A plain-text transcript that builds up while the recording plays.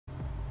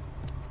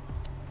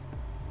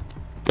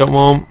Come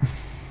on.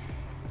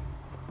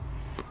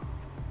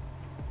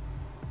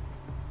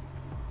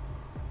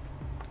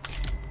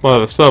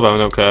 Whatever, still I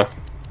don't care.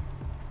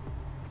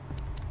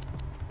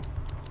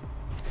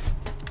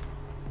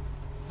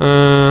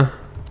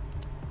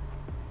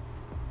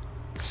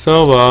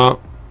 Sell that.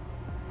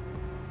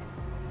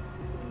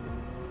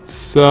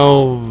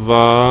 Sell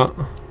that.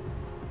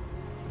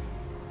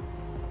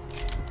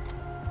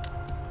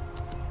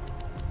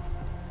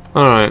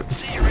 Alright.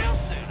 See you real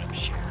soon, I'm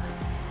sure.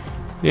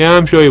 Yeah,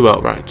 I'm sure you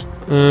will, right.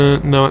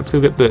 Now let's go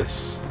get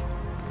this.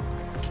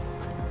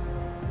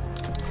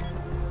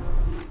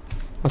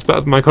 That's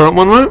better than my current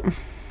one, right?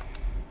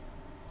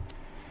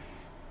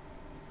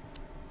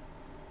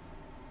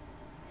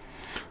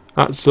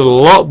 That's a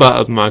lot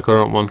better than my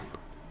current one.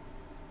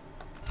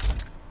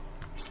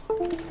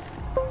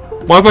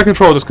 Why have my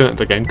controller disconnected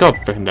again? God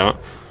freaking damn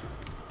it.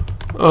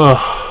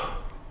 Ugh.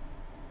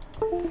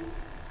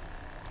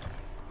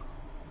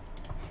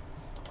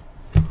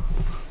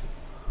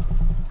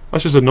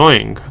 That's just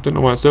annoying. I don't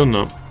know why it's doing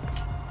that.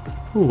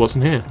 Ooh, what's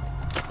in here?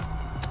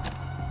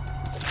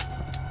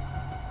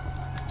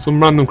 Some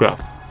random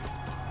crap.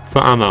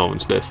 For ammo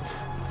and stuff.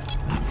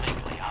 I'm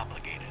legally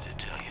obligated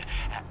to tell you,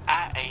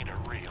 I ain't a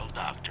real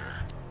doctor.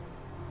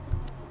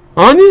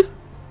 Aren't you?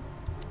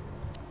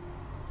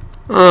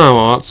 Oh,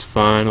 well, that's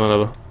fine,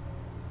 whatever.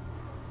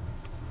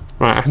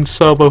 Right, I can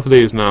sell both of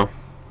these now.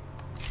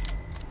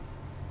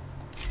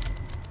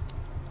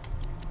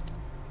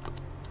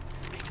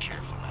 Be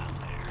careful out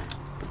there.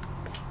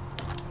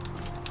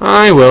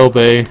 I will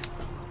be.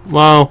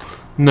 Well,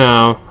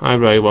 no, I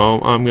really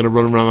won't. I'm gonna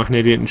run around like an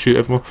idiot and shoot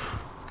everyone.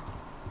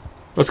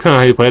 That's kind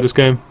of how you play this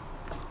game.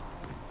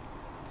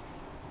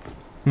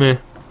 Meh.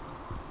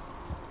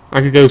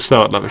 I could go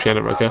sell at that machine,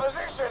 okay?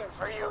 Proposition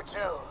for you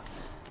two.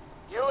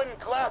 You and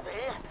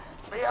Clappy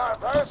be our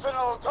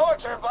personal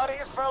torture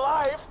buddies for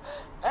life,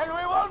 and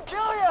we won't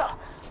kill you.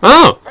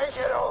 Oh! Think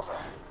it over.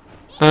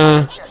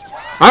 I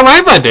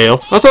like that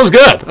deal. That sounds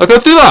good. Okay,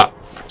 let's do that.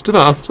 Let's do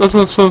that. That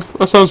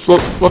sounds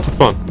lots of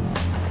fun.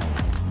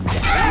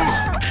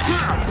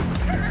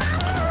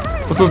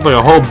 That sounds like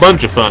a whole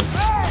bunch of fun.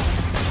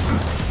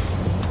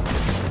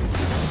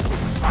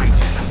 I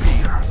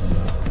disappear.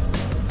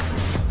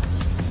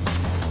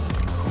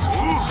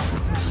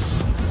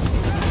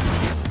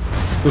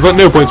 There's like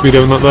no point to me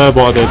doing that there,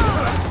 but I did.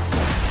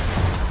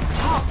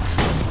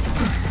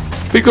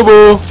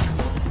 Peekaboo!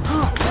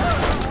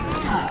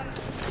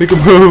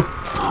 Peekaboo!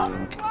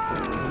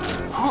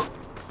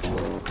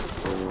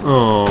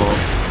 Oh,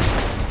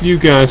 you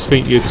guys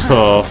think you're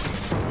tough.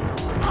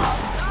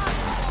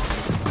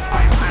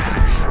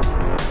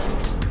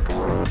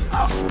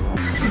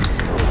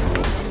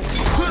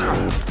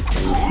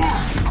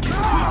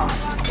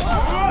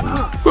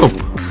 Boom!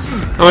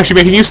 I'm actually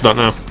making use of that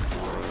now.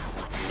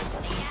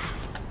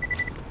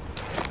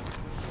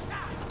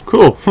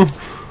 Cool.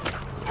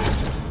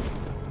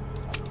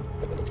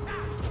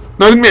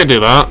 No, I didn't mean to do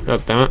that.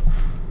 God damn it.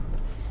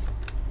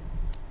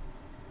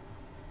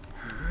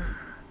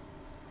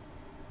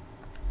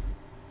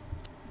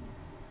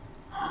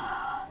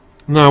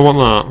 No, I want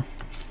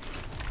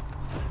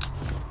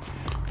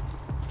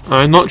that.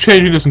 I'm not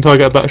changing this until I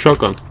get a better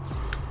shotgun.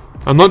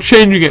 I'm not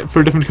changing it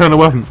for a different kind of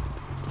weapon.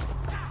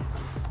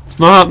 It's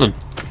not happening.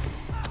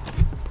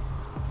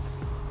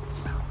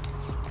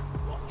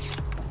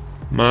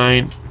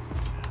 Mine.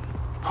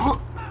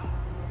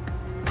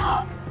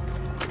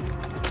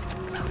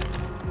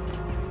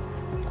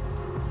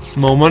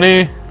 More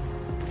money.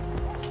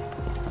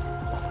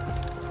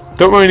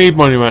 Don't really need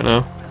money right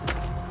now.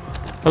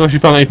 Unless you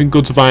found anything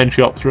good to buy in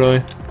shops,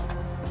 really.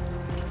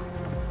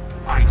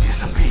 I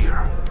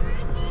disappear.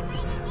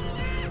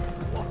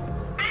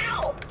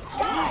 Ow!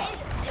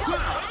 Guys, you don't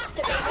have to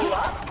beat me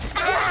up.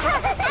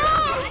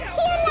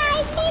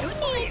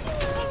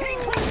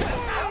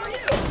 How are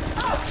you?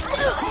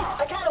 Oh,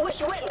 I kind of wish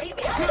you wouldn't beat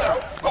me up, though.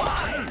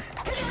 Why?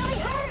 Because it really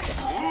hurts.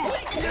 It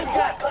makes a good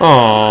guy.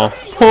 Aww,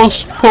 poor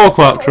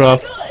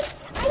Claptrap.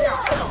 I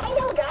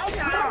know, guys.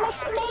 That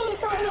makes me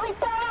feel really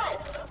bad.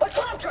 But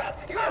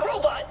Claptrap, you're a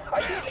robot. Are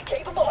you even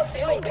capable of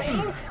feeling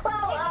pain?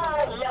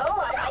 Well,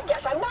 no, I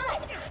guess I'm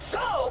not.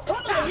 So,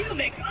 pulling you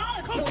makes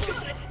us feel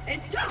good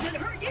and doesn't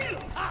hurt you.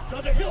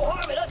 So there's no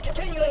harm in us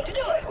continuing to do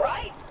it,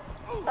 right?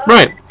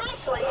 Right.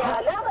 Actually,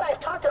 now that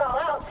I've talked it all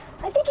out,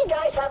 I think you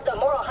guys have the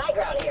moral high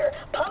ground here.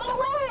 Pummel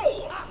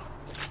away!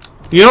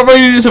 You're not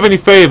really doing yourself any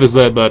favours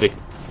there, buddy.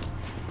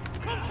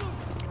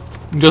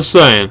 I'm just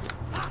saying.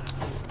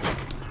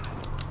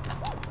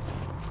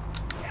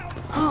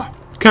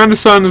 Kind of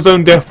signed his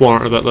own death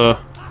warrant with that there.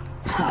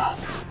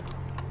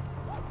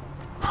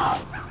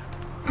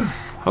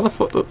 How the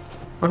fuck? How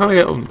can I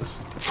get on this?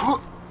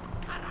 Oh,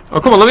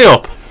 come on, let me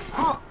up.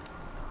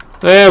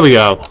 There we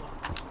go.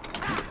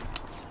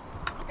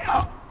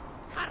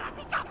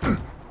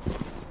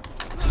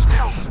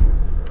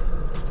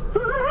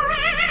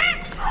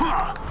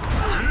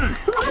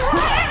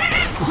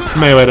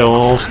 Melee to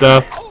all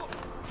stuff.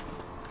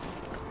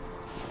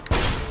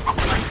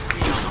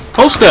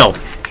 Hold still.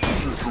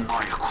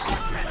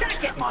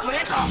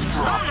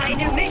 I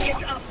knew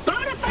Minions a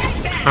bona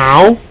fide badass.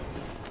 Ow.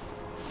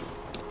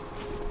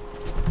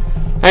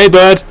 Hey,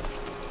 bud.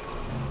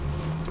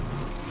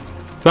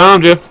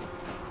 Found you.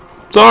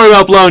 Sorry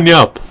about blowing you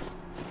up.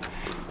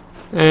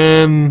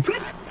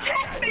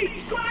 Protect me,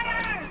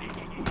 Squire!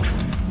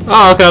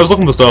 Oh, okay, I was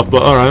looking for stuff,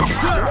 but alright.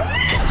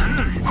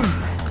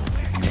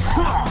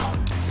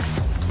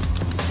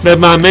 Never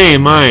mind me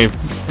and my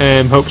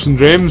hopes and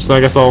dreams.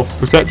 I guess I'll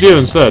protect you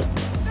instead.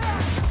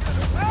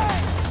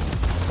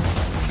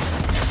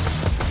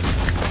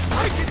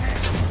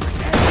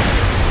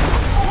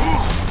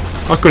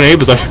 That grenade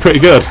was actually pretty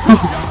good.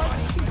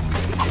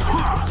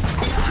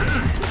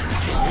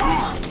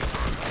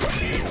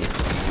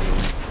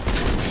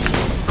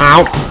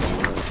 Ow.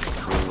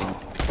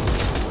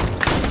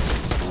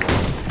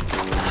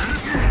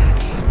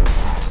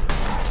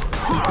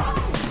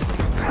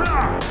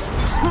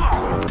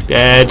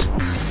 Dead.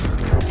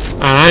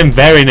 And I'm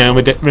very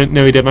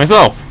nearly dead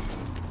myself.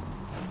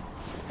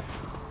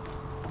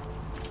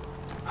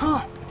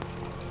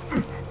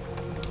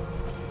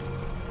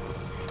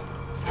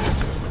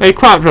 Hey,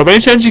 Claptrap, any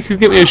chance you could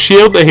give me a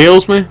shield that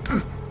heals me?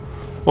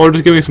 Or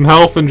just give me some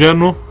health in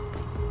general?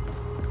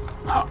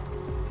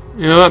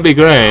 You know, that'd be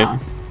great.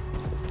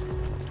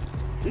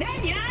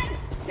 Minion,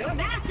 your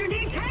master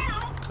needs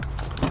help.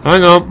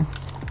 Hang on.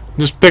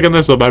 Just picking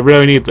this up, I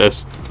really need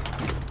this.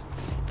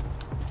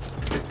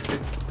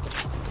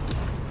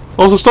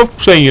 Also, stop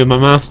saying you're my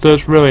master,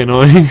 it's really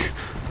annoying.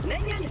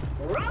 Minion,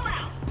 roll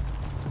out.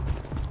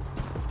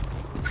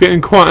 It's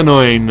getting quite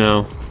annoying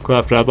now,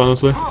 Claptrap,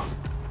 honestly.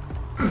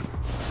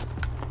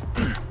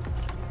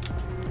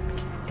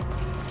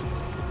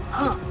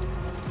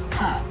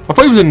 I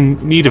thought he was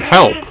in need of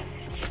help.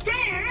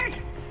 Stairs?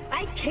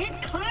 I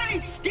can't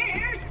climb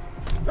stairs.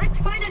 Let's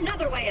find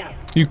another way up.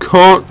 You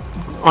can't...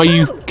 Are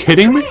you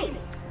kidding me? Crane,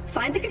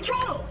 find the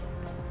controls.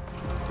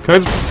 Can I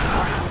just...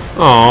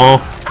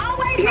 Aww. I'll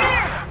wait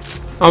here.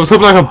 I was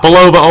hoping I could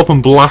blow that up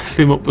and blast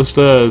him up the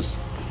stairs.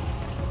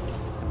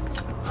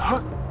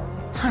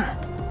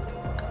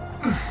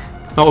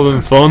 That would have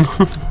been fun.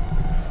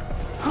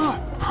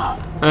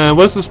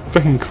 Where's this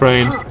freaking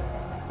crane?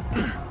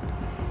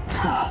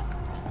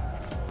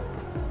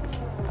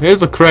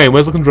 Here's the crane,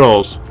 where's the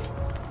controls?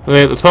 Are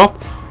they at the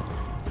top?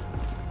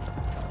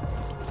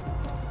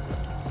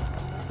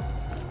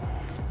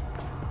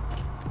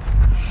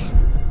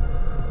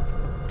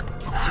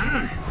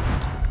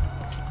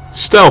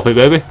 Stealthy,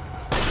 baby.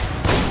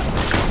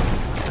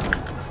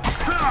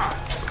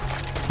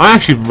 I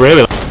actually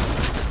really like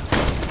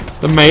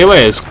the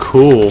melee is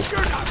cool.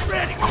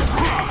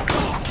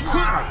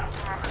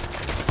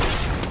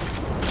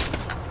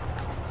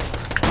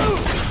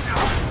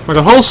 Like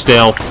a whole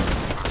still.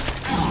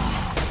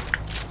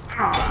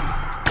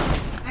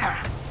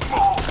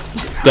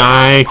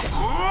 Die.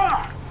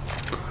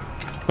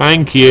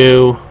 Thank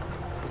you.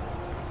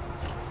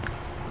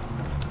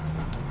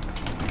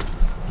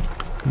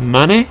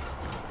 Money?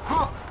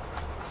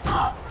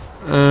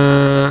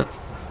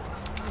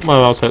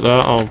 Well, I'll take that.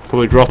 I'll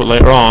probably drop it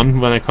later on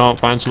when I can't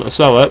find something to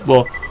sell it,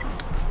 but...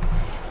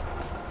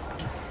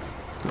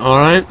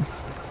 Alright.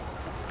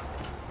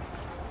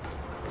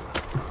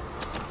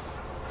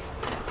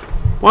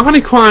 Why can't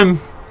he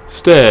climb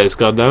stairs,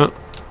 goddammit?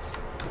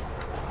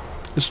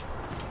 Just...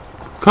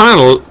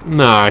 Kinda...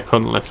 Nah, I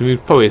couldn't lift him.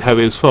 He's probably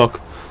heavy as fuck.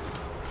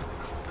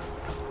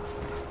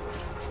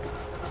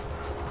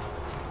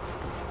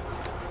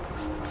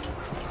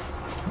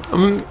 I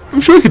mean,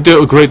 I'm sure he could do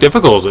it with great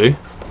difficulty.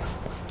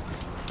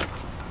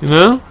 You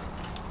know?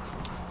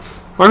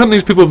 Why can't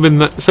these people have been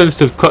that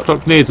sensitive, cut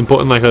up grenades and put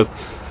in like a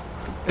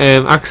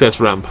access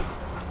ramp?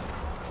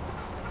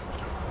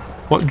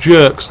 What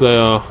jerks they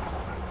are.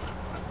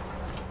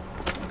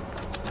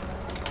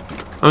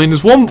 I mean,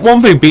 there's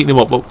one thing beating him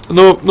up, but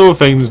another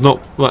thing is not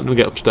letting him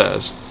get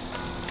upstairs.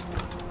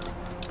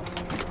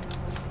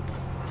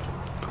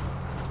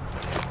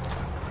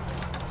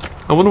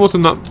 I wonder what's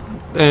in that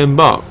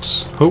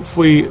box.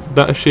 Hopefully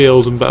better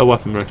shields and better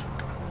weaponry.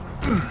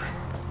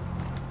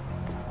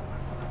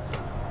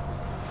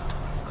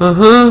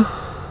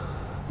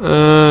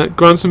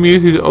 Grants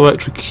immunity to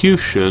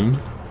electrocution.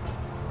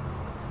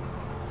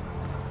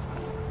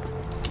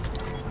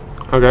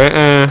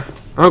 Okay,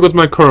 how good's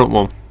my current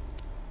one?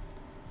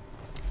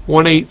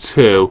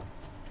 182.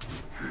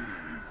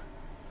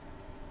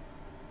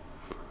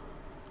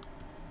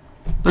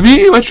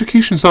 Immunity to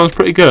electrocution sounds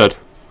pretty good.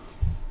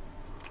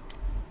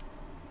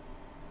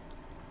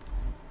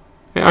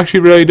 It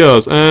actually really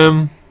does.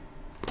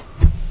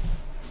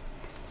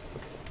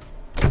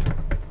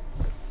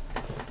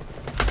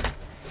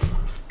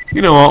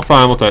 You know what?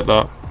 Fine, we'll take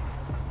that.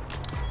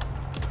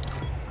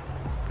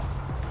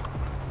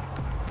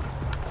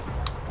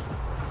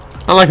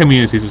 I like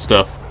immunities and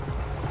stuff.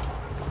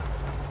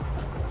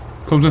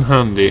 Comes in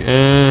handy.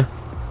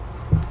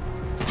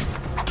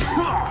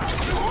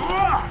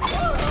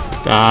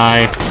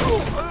 Die.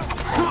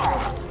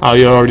 Oh,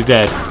 you're already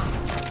dead.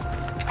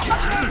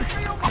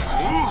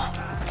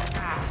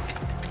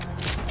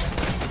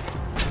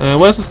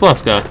 Where's this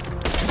last guy?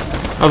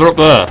 Oh, they're up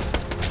there.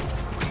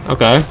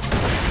 Okay.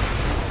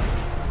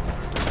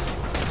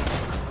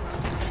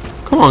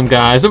 Come on,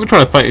 guys. Don't be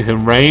trying to fight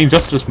in range.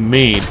 That's just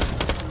mean.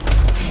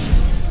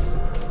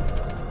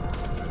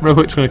 Real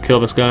quick, just gonna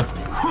kill this guy.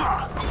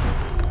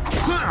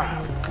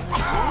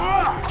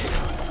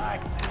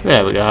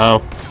 There we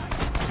go.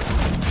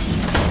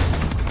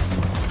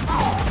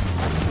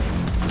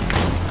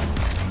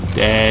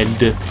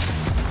 Dead.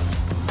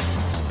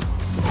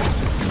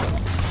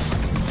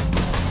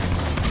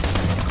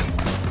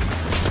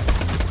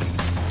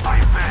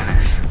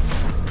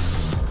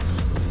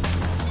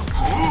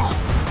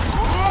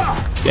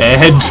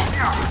 Dead.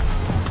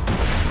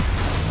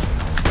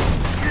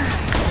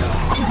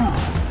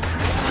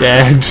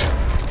 Dead.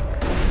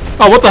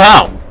 Oh, what the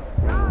hell?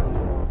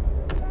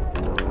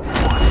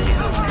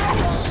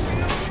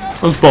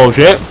 That was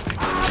bullshit.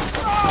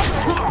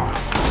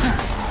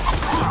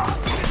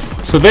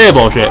 Severe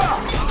bullshit.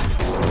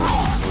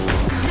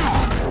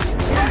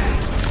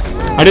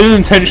 I didn't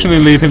intentionally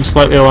leave him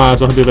slightly alive,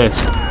 so I can do this.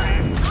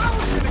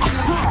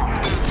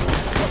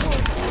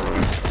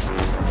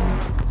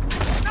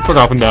 Fuck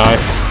off and die.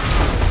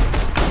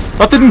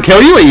 That didn't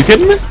kill you? Are you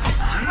kidding me?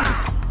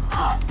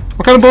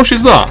 What kind of bullshit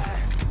is that?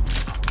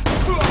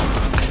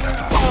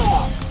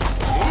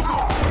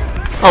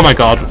 Oh my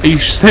god, are you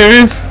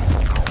serious?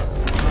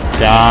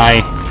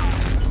 Die.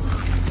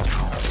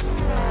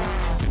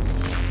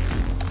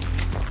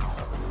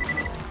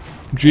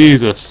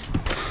 Jesus.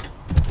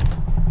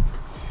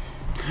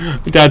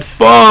 I died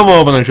far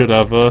more than I should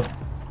have. A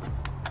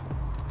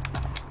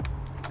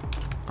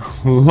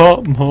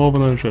lot more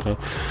than I should have.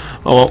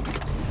 Oh well.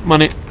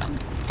 Money.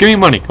 Give me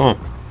money, come on.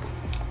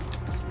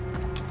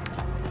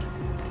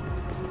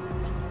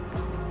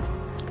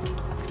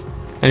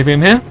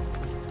 Anything in here?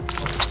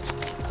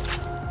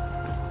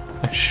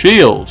 A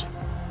shield.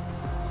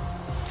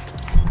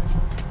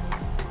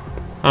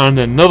 And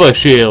another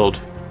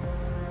shield.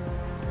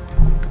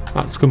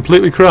 That's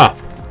completely crap.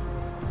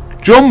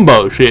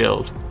 Jumbo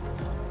shield.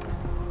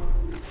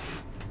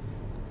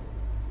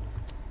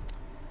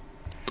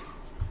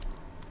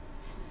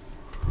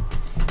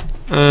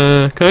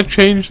 Can I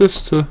change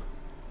this to...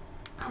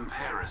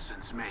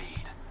 Comparisons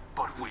made,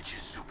 but which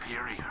is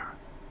superior?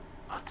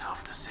 A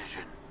tough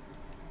decision.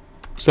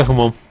 Second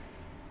one.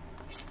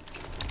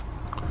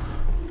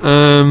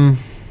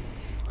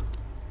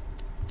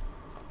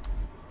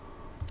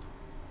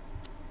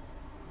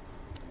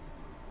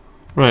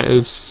 Right,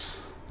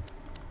 is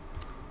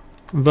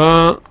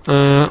that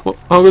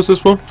how goes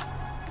this one?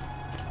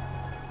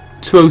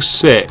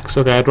 206.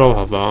 Okay, I'd rather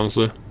have that,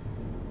 honestly.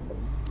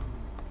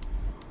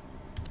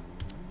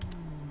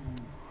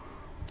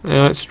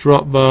 Yeah, let's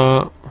drop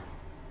that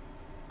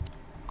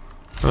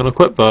and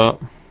equip that.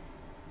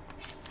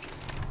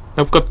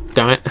 Oh, god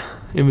damn it!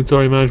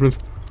 Inventory management.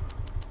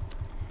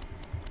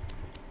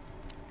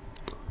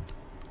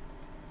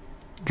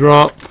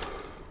 Drop.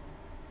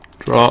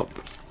 Drop.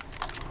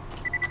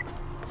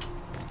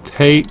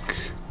 Take.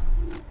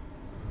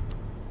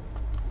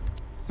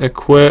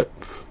 Equip.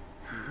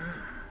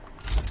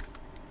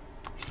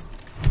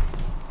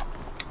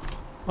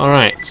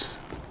 Alright.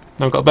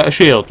 Now I've got a better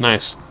shield.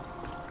 Nice.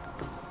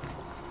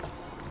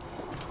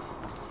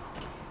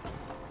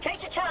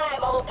 Take your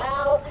time, old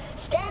pal.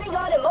 Standing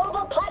on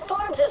immobile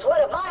platforms is one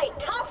of my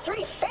top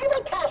 3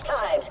 favorite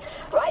pastimes,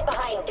 right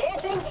behind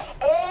dancing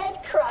and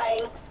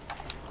crying.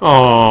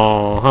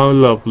 Oh, how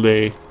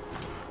lovely.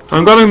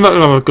 I'm glad I'm not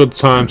gonna have a good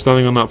time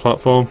standing on that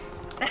platform.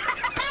 I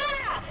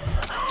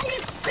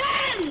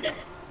ascend!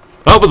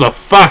 That was a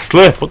fast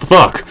lift, what the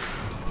fuck?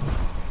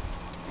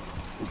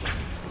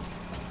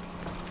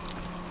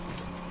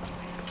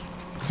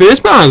 See,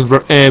 this man has,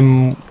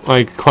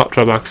 like,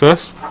 claptrap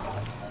access.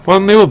 Why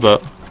don't the other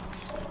bit?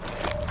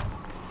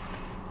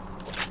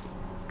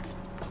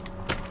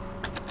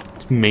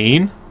 It's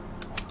mean.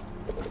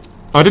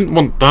 I didn't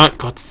want that,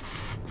 god.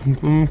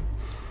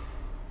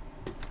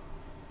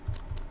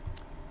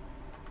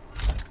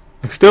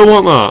 I still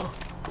want that.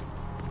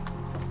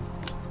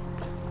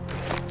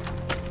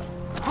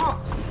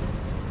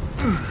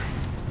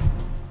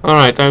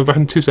 Alright, I'm back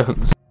in 2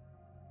 seconds.